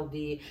عن جد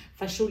هودي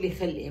فشوا لي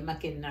خلقي. ما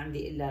كان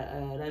عندي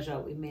الا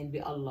رجاء وايمان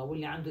بالله،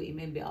 واللي عنده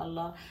ايمان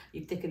بالله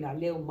يتكل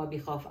عليه وما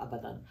بيخاف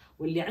ابدا.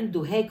 واللي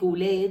عنده هيك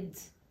اولاد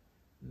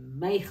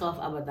ما يخاف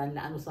ابدا،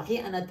 لانه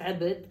صحيح انا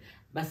تعبت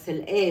بس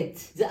لقيت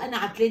اذا انا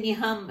عتلاني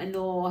هم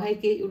انه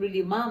هيك يقولوا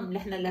لي مام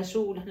نحن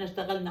لشو نحن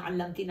اشتغلنا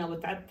علمتينا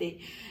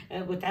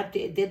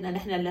وتعبتي قدامنا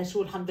نحن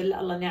لشو. الحمد لله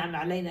الله نعم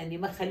علينا اني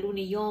ما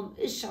خلوني يوم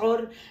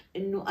اشعر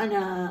انه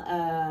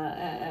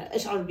انا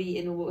اشعر بي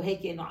انه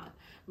هيك انه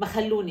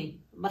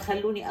ما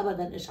خلوني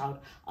ابدا اشعر.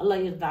 الله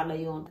يرضى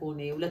عليهم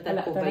كوني ولا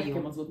تركوا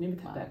بيهم. مضبوط. مين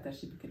بتحبي اكثر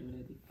شيء بكل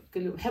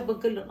اولادك؟ بحبهم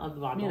كلهم قد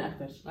بعضهم. مين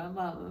اكثر شيء؟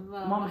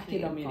 ما بحكي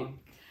لهم.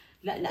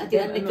 لا انت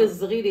لانك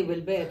الصغيره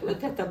بالبيت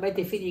وانت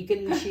تربيتي فيني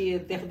كل شيء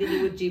بتاخذي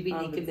لي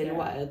وتجيبيني كل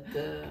الوقت.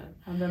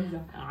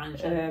 عن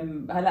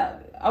جد.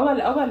 هلا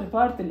اول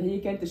بارت اللي هي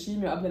كانت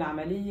الشيميو قبل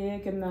العمليه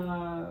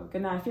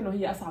كنا عارفين انه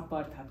هي اصعب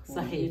بارت حتكون.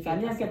 صحيح.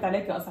 فعليا كانت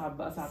عليك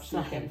اصعب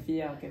شيء.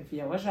 كان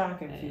فيها وجع،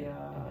 كان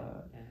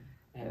فيها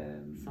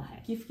صحيح.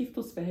 كيف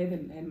توصفي هذه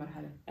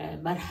المرحله؟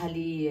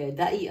 مرحله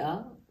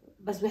دقيقه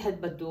بس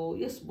واحد بده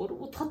يصبر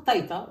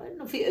وتخطيتها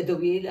انه في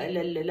ادويه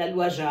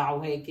للوجع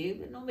وهيك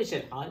انه مش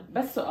الحال.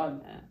 بس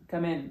سؤال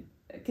كمان،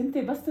 كنت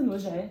بس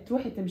تنوجعي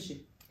تروحي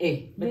تمشي؟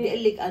 ايه بدي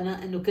اقول لك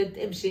انا انه كنت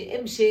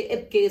امشي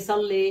ابكي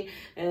صلي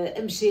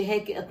امشي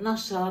هيك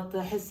اتنشط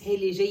احس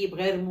حالي جاي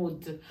بغير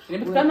مود.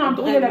 يعني بتكون عم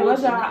تقولي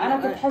للوجع،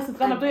 انا كنت حاسه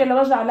بتكون عم تقولي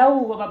للوجع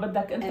لو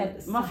بدك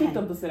انت ما فيك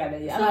تنتصر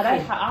علي، انا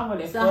رايحه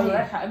اعمل افطار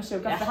رايحه امشي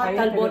وكفي حياتي.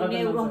 حتى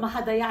البورنيه وروح ما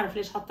حدا يعرف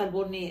ليش حتى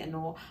البورنيه،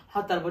 انه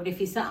حتى البورنيه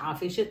في سقعه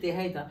في شتي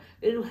هيدا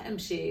روح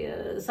امشي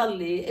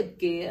صلي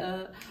ابكي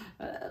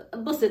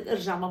انبسط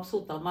ارجع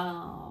مبسوطه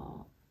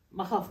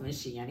ما خاف من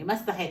شيء يعني. ما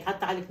استحيت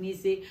حتى على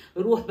الكنيسه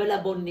روح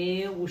بلا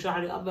بني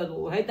وشعري ابيض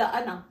وهيدا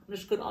انا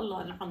نشكر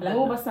الله الحمد لله.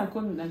 هو بس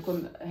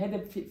نكون هذا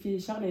في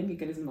شغله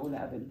يمكن لازم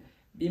نقولها قبل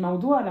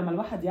بموضوع لما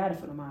الواحد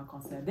يعرف انه معه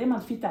كانسر دائما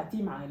في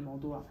تعتيم على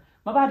الموضوع.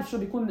 ما بعرف شو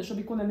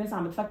بيكون الناس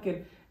عم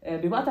تفكر.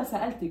 بوقتها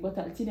سالتك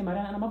وقتها قلتي لي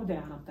مريم انا ما بدي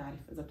انا بتعرف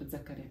اذا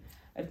بتتذكري،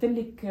 قلت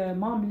لك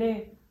مام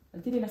ليه؟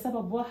 قلت لي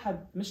لسبب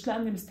واحد مش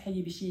لاني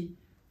مستحيه بشيء،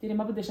 قلت لي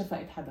ما بدي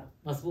شفقة حدا.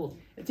 مزبوط.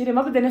 قلت لي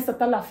ما بدي الناس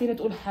تطلع فيني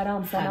تقول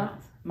حرام سنه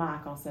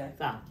مع كانسر.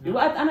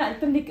 بوقت انا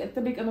قلت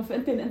لك انه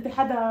انت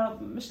حدا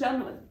مش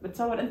لانه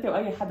بتصور انت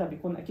واي حدا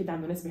بيكون اكيد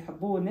عنده ناس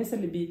بيحبوه، الناس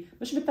اللي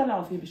مش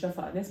بيطلعوا فيه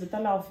بشفقة، ناس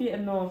بيطلعوا فيه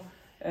انه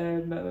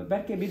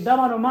بركي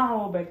بيتضامنوا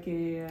معه،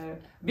 بركي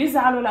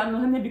بيزعلوا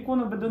لانه هن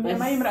بيكونوا بدهم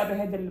ما يمرق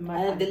بهيدي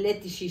المرحله. انا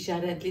دليت شي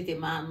شهرين ثلاثه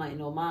ما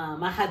انه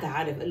ما حدا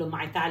عارف قال له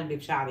معي تعلبي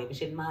بشعري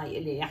مشان ما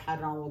يقول لي يا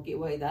حرام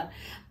وهيدا.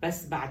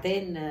 بس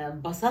بعدين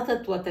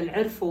انبسطت وقت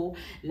عرفوا،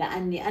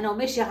 لاني انا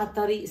وماشيه على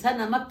الطريق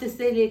سنه ما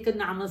بتسالي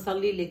كنا عم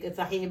نصلي لك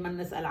صحيح ما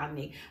نسال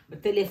عنك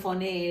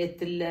بالتليفونات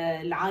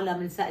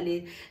العالم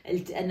نسالي.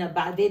 قلت انا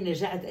بعدين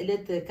رجعت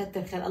قلت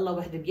كتر خير الله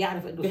وحده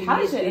بيعرف انه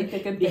بحاجه انت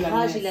كنت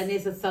بحاجه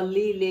لناس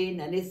تصلي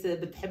لي، ناس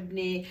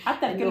بتحبني،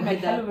 حتى الكلمه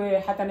الحلوه،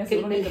 حتى ناس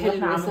كلمه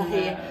الحلوه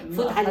صحيح.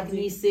 فوت على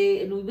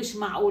الكنيسه انه مش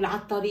معقول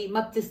على الطريق ما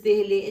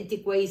بتستاهلي انت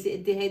كويسه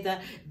انت هيدا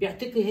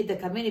بيعطيكي هيدا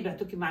كمان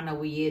بيعطيكي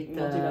معنويات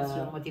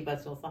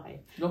موتيفاسيون صحيح.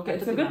 دونك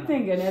اتس ا جود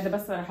ثينج يعني. هذا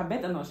بس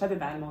حبيت انه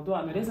اشدد على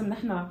الموضوع انه لازم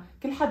نحن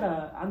كل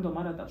حدا عنده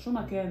مرض او شو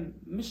ما كان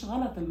مش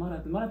غلط.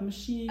 المرض مش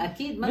شيء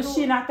اكيد مش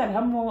شيء نعتل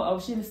همه او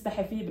شيء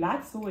نستحي فيه،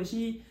 بالعكس هو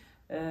شيء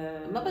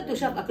ما بده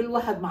شاب كل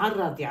واحد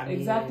معرض يعني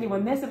اكزاكتلي.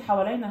 والناس اللي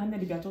حوالينا هن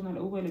اللي بيعطونا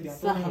القوه، اللي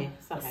بيعطونا صحيح.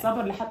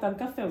 الصبر لحتى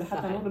نكفي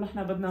ولحتى نقول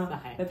نحن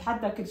بدنا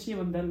نتحدى كل شيء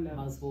ونضل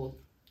مزبوط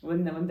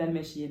ونضل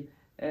ماشيين.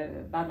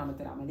 بعد ما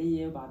عملت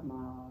العمليه وبعد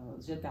ما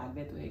جيت على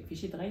البيت وهيك في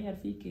شيء تغير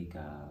فيكي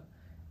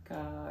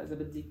اذا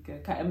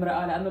بدك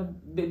كامراه؟ لانه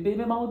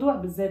بموضوع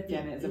بالذات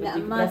يعني اذا بدك لا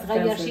ما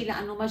تغير شيء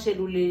لانه ما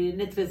شالوا لي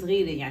نتفه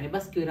صغيره يعني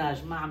بس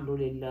كراج ما عملوا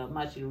لي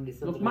ما شالوا لي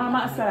صدر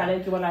ما اثر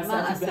عليك ولا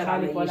ما اثر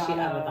علي ولا شيء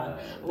على... ابدا.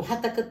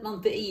 وحتى كنت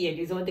منطقيه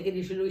يعني اذا بدك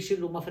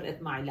يشيلوا ما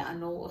فرقت معي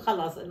لانه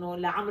خلص انه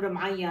لعمر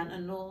معين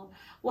انه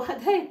واحد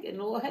هيك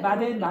انه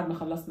بعدين بعد ما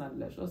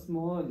خلصنا شو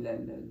اسمه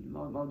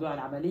موضوع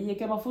العمليه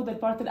كان المفروض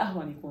البارت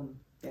الاهون يكون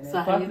يعني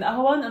صحيح. البارت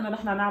الاهون انه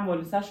نحن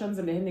نعمل سيشنز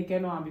اللي هن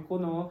كانوا عم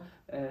بيكونوا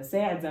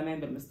ساعد زمان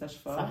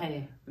بالمستشفى.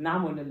 صحيح.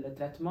 نعمل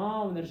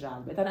التريتمون ونرجع على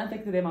البيت. انا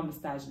كنت دائما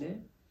مستعجله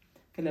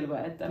كل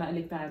الوقت. انا قال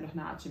لك تعال نروح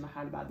نقعد شي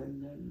محل بعد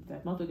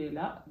التريتمون، تقول لي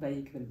لا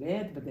بيك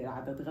بالبيت بدي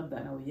اقعد اتغدى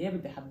انا وياه،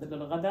 بدي احضر له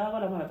الغداء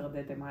ولا مره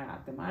تغديتي معي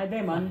قعدت معي.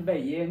 دائما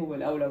بيي هو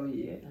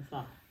الاولويه.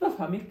 صح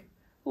بفهمك،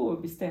 هو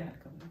بيستاهل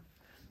كمان.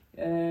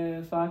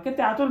 فكنت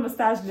على طول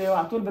مستعجله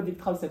وعلى طول بدي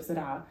تخلصي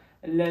بسرعه.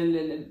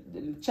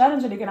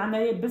 التشالنج اللي كان عندنا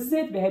اياه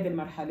بالذات بهيدي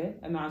المرحله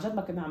انه عن جد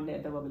ما كنا عم نلاقي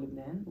دواء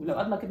بلبنان، ولو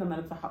قد ما كنا بدنا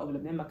ندفع حقه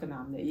بلبنان ما كنا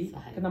عم نلاقيه.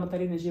 كنا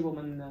مضطرين نجيبه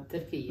من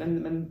تركيا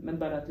من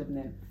برات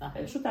لبنان.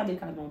 صحيح. شو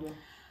تعليق على الموضوع؟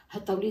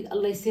 هالتوليد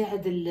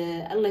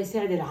الله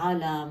يساعد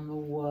العالم،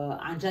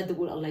 وعن جد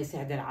بقول الله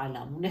يساعد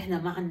العالم.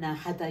 ونحن ما عندنا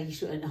حدا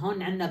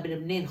هون عندنا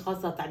بلبنان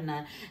خاصة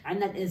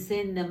عندنا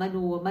الانسان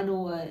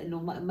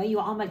ما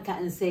يعامل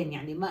كانسان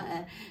يعني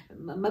ما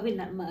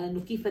انه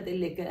كيف بدي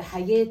لك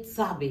حياة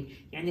صعبة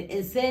يعني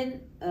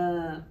الانسان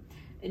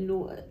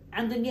انه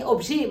عندهم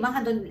اوبجي ما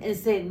عندهم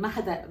الانسان ما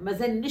حدا.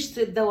 مثلا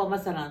نشتري الدواء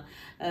مثلا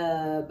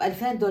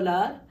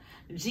 $2000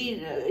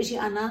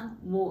 اجي انا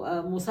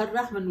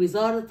مصرح من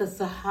وزاره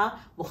الصحه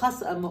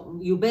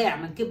يباع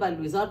من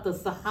قبل وزاره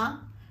الصحه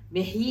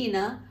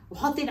محيينا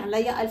وحاطين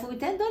عليها $1200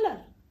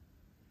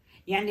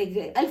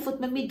 يعني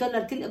 $1800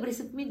 كل ابره $600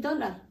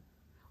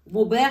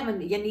 مباع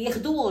من يعني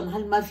ياخذوهم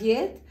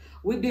هالمافيات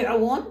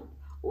ويبيعوهم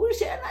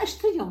وشي انا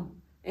اشتريهم.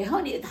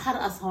 هون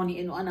اتحرقص هون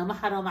انه انا ما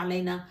حرام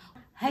علينا.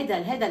 هيدا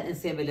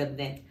الانسان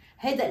بلبنان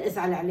هيدا اللي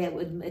ازعل عليه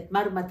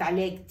واتمرمت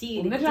عليه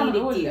كثير. ونرجع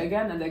نقول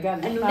اجان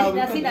انه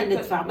نحن فينا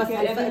ندفع بس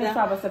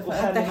الفقره.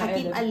 وحتى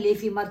الحكيم قال لي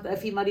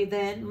في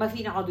مريضين ما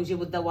فينا يقعدوا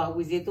يجيبوا الدواء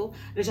هو ذاته.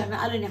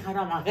 رجعنا قال لي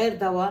حرام على غير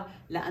دواء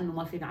لانه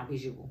ما فينا عم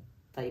يجيبوه.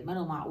 طيب ما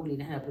هو معقول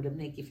نحن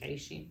بلبنان كيف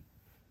عايشين؟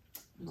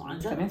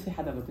 كمان في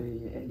حدا بده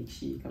يقول لك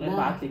شيء كمان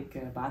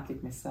بعت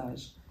لك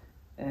مساج.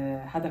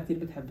 حدا كثير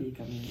بتحبيه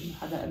كمان،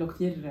 حدا له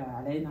كثير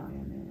علينا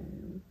يعني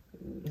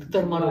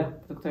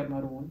دكتور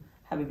مارون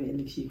حابب يقول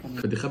لك شيء كمان.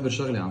 بدي اخبر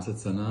شغله عن 6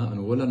 سنة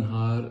انه ولا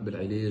نهار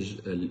بالعلاج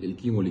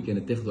الكيمو اللي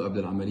كانت تاخذه قبل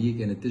العمليه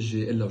كانت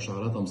تجي الا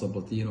وشعراتها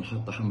مزبطين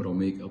وحاطه حمرا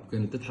وميك اب،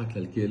 كانت تضحك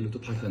للكل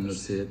وتضحك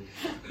للنرسات.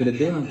 كانت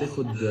دائما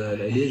تاخذ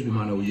العلاج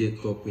بمعنويات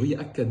توب، وهي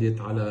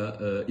اكدت على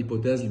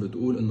ايبوتيز اللي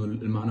بتقول انه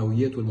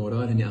المعنويات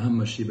والمورال هن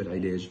اهم شيء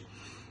بالعلاج.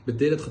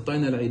 بالتالي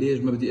تخطينا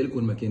العلاج، ما بدي اقول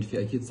لكم ما كان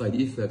في اكيد سايد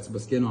ايفكتس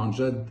بس كانوا عن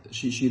جد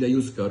شيء لا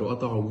يذكر،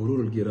 وقطعوا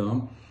مرور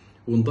الجرام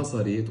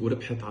وانتصرت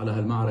وربحت على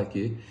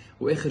هالمعركه.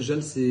 واخر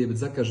جلسه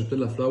بتذكر جبت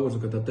لها فلاورز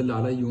وكتبت لها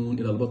عليهم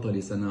الى البطله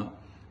سناء.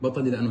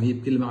 بطله لانه هي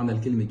بكل معنى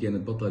الكلمه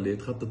كانت بطله،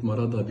 تخطت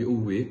مرضها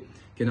بقوه،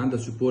 كان عندها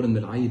سبور من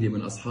العائله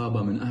من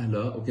اصحابها من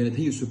اهلها، وكانت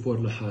هي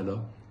سبور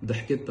لحالها.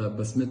 بضحكتها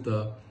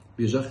ببسمتها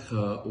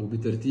بجخها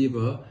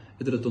وبترتيبها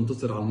قدرت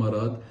تنتصر على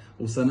المرض.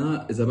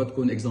 وسناء اذا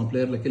بدكم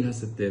اكزامبلير لكل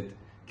هالستات،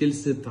 كل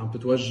ست عم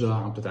تتوجع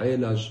عم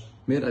تتعالج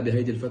مرقه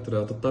بهيدي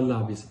الفتره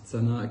تطلع ب6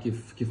 سنة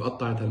كيف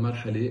قطعت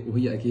هالمرحله،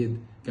 وهي اكيد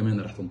كمان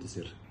رح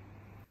تنتصر.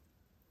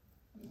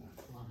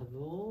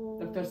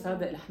 دكتور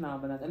صادق نحن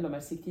بدنا نقول له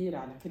ميرسي كثير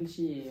على كل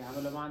شيء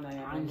عمله معنا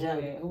يعني. عن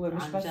جد هو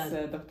مش بس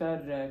دكتور،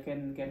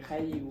 كان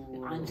خي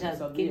وعن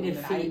جد كل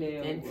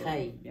العائله كان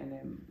خي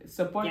يعني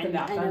السبورت يعني اللي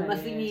اعطانا.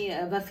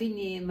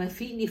 انا ما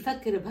فيني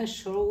افكر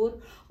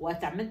بهالشعور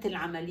وقت عملت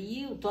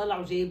العمليه وطالع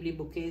وجايب لي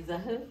بوكيه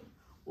زهر.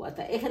 وقت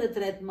اخر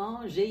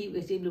تريتمون جايب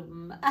له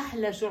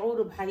احلى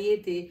شعور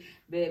بحياتي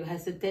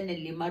بهالستين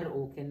اللي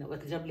مرقوا. كان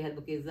وقت جاب لي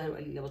هالبوكيه الزهر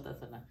وقال لي بطل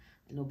سنه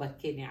انه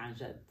بكاني عن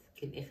جد،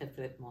 كان اخر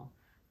تريتمون.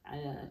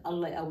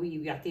 الله يقويه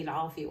ويعطيه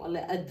العافيه والله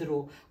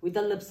يقدره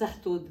ويضل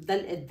بصحته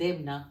يضل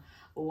قدامنا،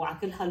 وعلى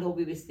كل حال هو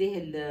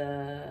بيستاهل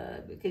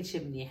كل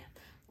شيء منيح.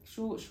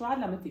 شو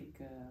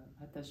علمتك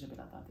هالتجربه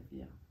اللي قطعتي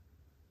فيها؟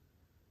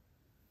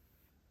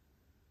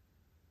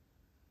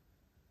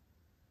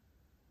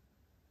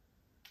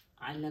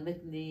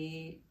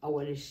 علمتني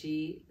اول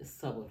شيء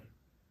الصبر،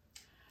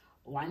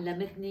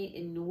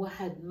 وعلمتني انه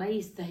واحد ما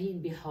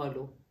يستهين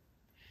بحاله،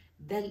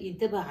 دل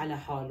ينتبه على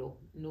حاله،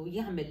 انه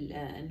يعمل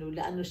انه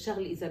لانه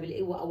الشغل اذا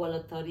بالقوه اول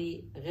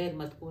الطريق غير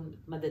ما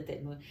تكون مدى،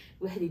 انه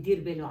الواحد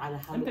يدير باله على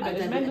حاله. انت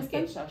بالاجمال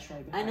مستلشقه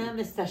شوي بحالك. انا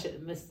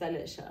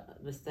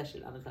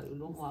مستلشقه مثل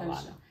يقولوا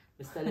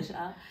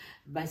مستلشقه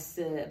بس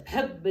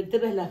بحب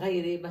انتبه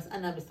لغيري، بس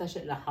انا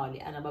بستشق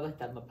لحالي، انا ما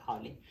بهتم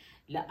بحالي.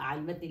 لا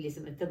علمتني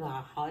لازم انتبه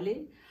على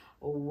حالي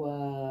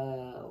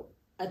وانتبه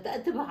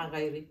على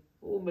غيري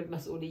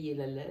وبالمسؤوليه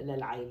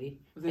للعائله.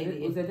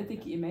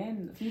 وزادتك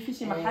ايمان في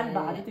شيء محل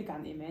بعدتك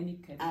عن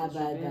ايمانك؟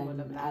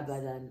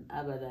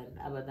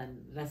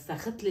 ابدا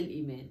رسخت لي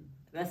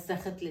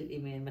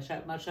الايمان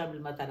ما شاب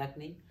ما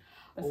تركني.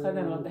 بس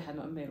خلينا نوضح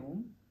انه امي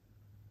روم،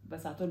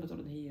 بس على طول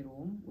بتقول هي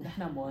روم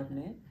ونحن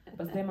موادنه،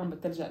 بس دائما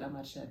بتلجأ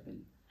لمار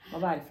شاربل، ما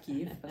بعرف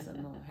كيف، بس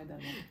انه هذا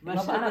مار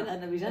شاربل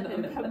انا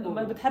بجد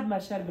بحبه، بتحب مار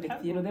شاربل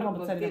كثير ودائما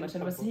بتصلي لمار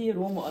شاربل، بس هي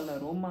روم والله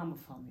روم ما عم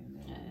بفهم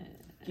يعني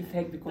كيف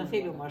هيك بيكون.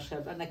 تخيلوا مار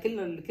شاربل، انا كل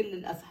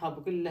الاصحاب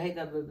وكل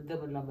هيدا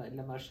بدهم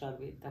لمار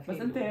شاربل.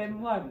 بس انت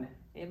موادنه.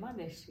 ايه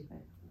معلش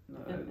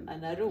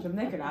انا روم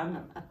شفناك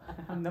العالم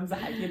عم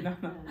نمزح اكيد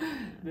نحن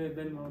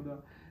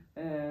بالموضوع.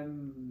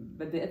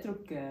 بدي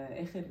اترك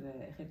اخر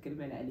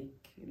كلمه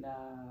لك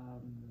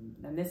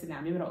للناس اللي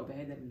عم يمرقوا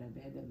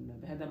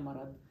بهذا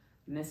المرض،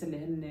 الناس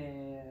اللي هن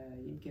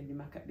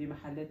يمكن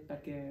بمحلات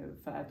بركة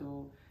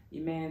فقدوا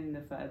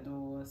ايمان،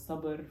 فقدوا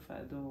الصبر،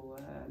 فقدوا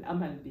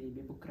الامل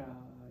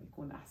ببكره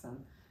يكون احسن.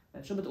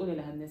 شو بتقولي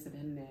لهالناس اللي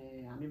هن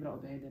عم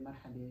يمرقوا بهذه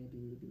المرحله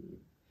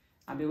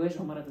عم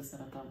بيواجهوا مرض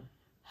السرطان؟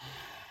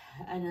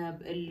 انا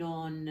بقول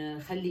لهم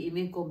خلي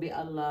ايمانكم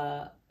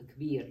بالله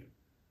كبير،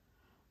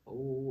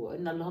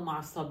 وان الله مع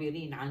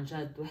الصابرين. عن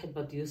جد واحد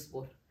بده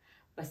يصبر،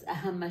 بس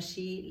اهم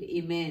شيء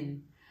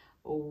الايمان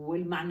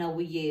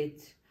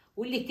والمعنويات،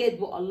 واللي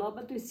كاتبه الله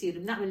بده يصير.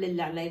 بنعمل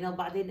اللي علينا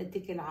وبعدين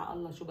نتكل على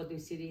الله شو بده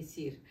يصير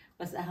يصير.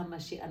 بس اهم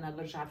شيء انا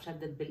برجع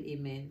بشدد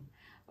بالايمان،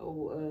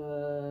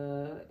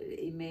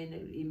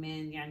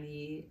 الايمان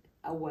يعني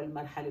اول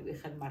مرحله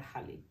واخر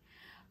مرحله.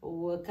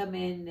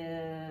 وكمان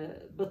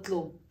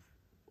بطلب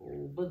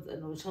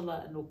انه ان شاء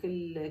الله انه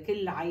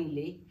كل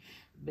عائله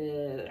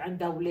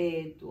عندها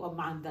اولاد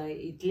واما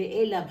عندها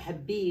تلاقي لها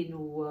محبين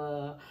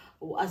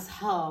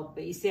واصحاب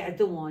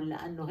يساعدوهم،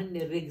 لانه هن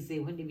الركزه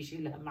وهن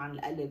بيشيلهم عن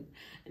القلب.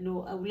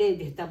 انه اولاد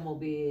يهتموا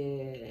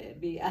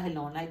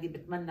باهلهم، هيدي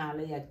بتمنى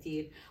عليها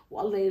كثير،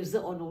 والله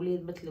يرزقهم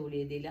اولاد مثل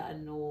اولادي،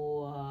 لانه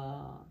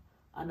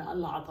انا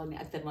الله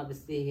عطاني اكثر ما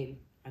بستاهل.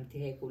 انت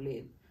هيك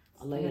اولاد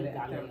الله يرضى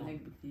عليهم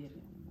هيك بكثير.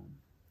 يعني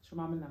شو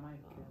ما عملنا معك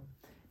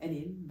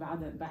قليل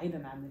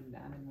بعيدا عن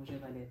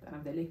المجاملات. انا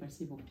بدي اقول لك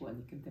ميرسي بوكو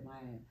انك كنت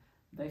معي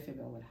ضيفه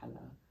باول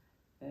حلقه.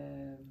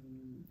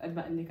 قد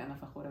ما اقول لك انا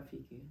فخوره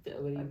فيكي،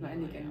 قد ما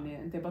اقول لك ان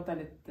انت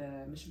بطلت،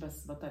 مش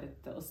بس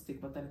بطلت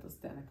قصتك، بطلت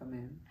قصتي انا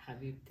كمان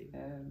حبيبتي.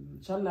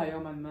 ان شاء الله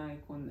يوما ما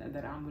يكون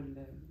اقدر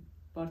اعمل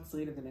بارت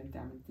صغيره اللي انت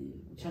عملتيه،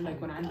 وان شاء الله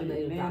يكون عندي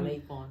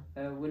الايمان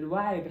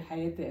والوعي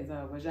بحياتي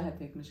اذا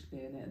واجهت هيك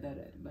مشكله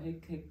نقدر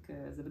هيك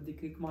اذا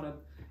بدك هيك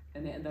مرض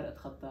نقدر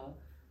اتخطاه.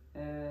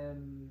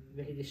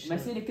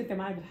 ميرسي لك كنت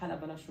معي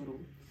بالحلقه بلا شروط.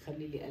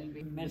 خلي لي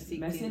قلبي. ميرسي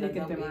لك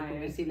كنت معي.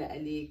 ميرسي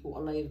لك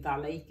والله يرضى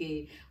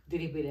عليكي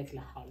وديري بالك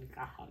لحالك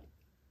على حالك.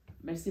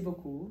 ميرسي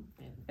بوكو.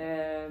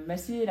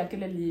 ميرسي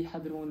لكل اللي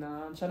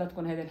حضرونا. ان شاء الله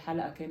تكون هذه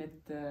الحلقه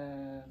كانت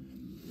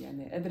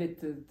يعني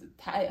قدرت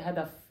تحقق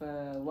هدف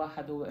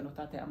واحد، هو انه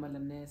تعطي امل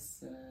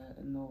للناس،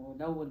 انه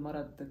لو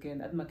المرض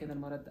كان قد ما كان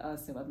المرض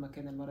قاسي وقد ما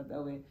كان المرض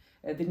قوي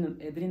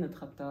قادرين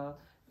نتخطاه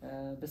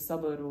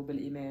بالصبر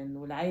وبالايمان.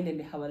 والعائله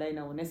اللي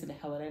حوالينا والناس اللي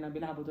حوالينا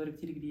بيلعبوا دور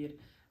كتير كبير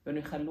بانه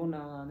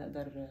يخلونا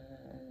نقدر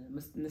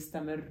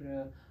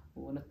نستمر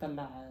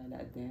ونطلع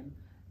لقدام.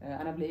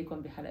 انا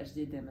بلاقيكم بحلقه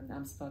جديده من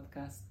امس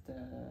بودكاست.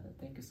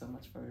 Thank you so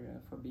much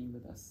for being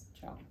with us.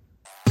 Ciao.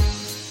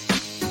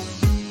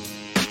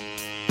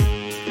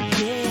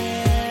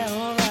 Yeah.